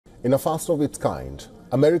In a first of its kind,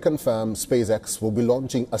 American firm SpaceX will be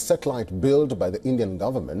launching a satellite built by the Indian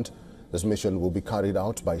government. This mission will be carried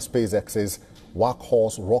out by SpaceX's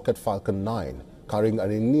workhorse rocket Falcon 9, carrying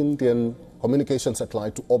an Indian communication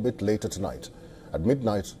satellite to orbit later tonight. At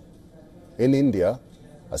midnight in India,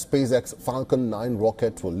 a SpaceX Falcon 9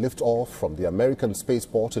 rocket will lift off from the American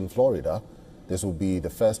spaceport in Florida. This will be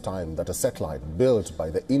the first time that a satellite built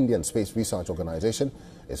by the Indian Space Research Organization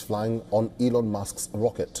is flying on Elon Musk's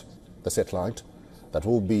rocket. The satellite that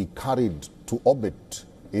will be carried to orbit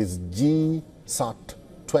is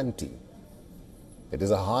GSAT-20. It is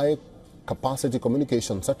a high-capacity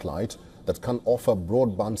communication satellite that can offer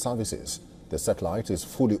broadband services. The satellite is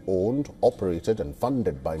fully owned, operated and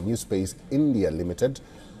funded by New Space India Limited,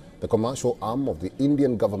 the commercial arm of the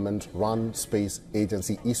Indian government-run space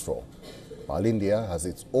agency ISRO. While India has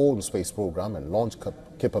its own space program and launch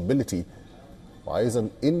capability, why is an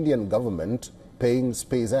Indian government paying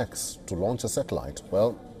SpaceX to launch a satellite?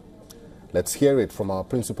 Well, let's hear it from our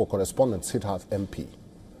principal correspondent, Siddharth MP.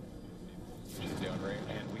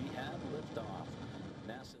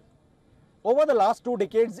 Over the last 2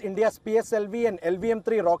 decades, India's PSLV and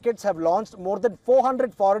LVM-3 rockets have launched more than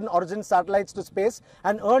 400 foreign origin satellites to space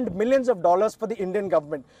and earned millions of dollars for the Indian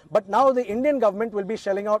government. But now the Indian government will be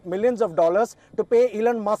shelling out millions of dollars to pay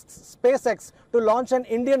Elon Musk's SpaceX to launch an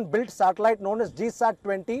Indian-built satellite known as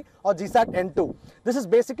GSAT-20 or GSAT-N2. This is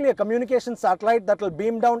basically a communication satellite that will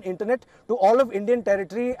beam down internet to all of Indian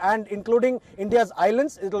territory and including India's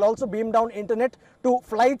islands. It will also beam down internet to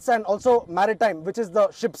flights and also maritime, which is the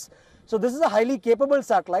ships. So this is a highly capable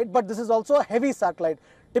satellite, but this is also a heavy satellite.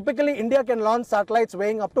 Typically, India can launch satellites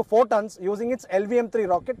weighing up to 4 tons using its LVM-3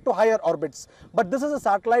 rocket to higher orbits. But this is a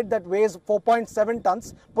satellite that weighs 4.7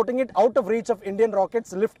 tons, putting it out of reach of Indian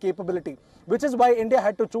rockets' lift capability, which is why India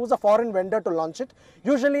had to choose a foreign vendor to launch it.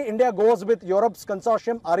 Usually, India goes with Europe's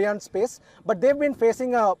consortium, Arianespace, but they've been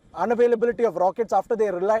facing an unavailability of rockets after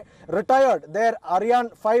they retired their Ariane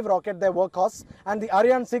 5 rocket, their workhorse, and the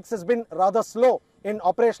Ariane 6 has been rather slow in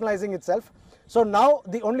operationalizing itself. So now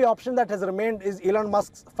the only option that has remained is Elon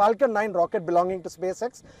Musk's Falcon 9 rocket belonging to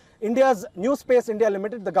SpaceX. India's New Space India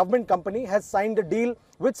Limited, the government company, has signed a deal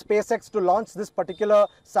with SpaceX to launch this particular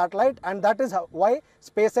satellite, and that is why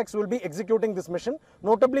SpaceX will be executing this mission.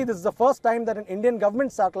 Notably, this is the first time that an Indian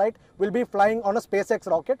government satellite will be flying on a SpaceX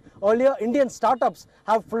rocket. Earlier, Indian startups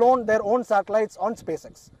have flown their own satellites on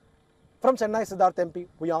SpaceX. From Chennai, Siddharth MP,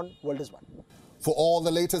 WION World is One. For all the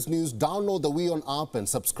latest news, download the WION app and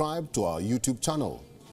subscribe to our YouTube channel.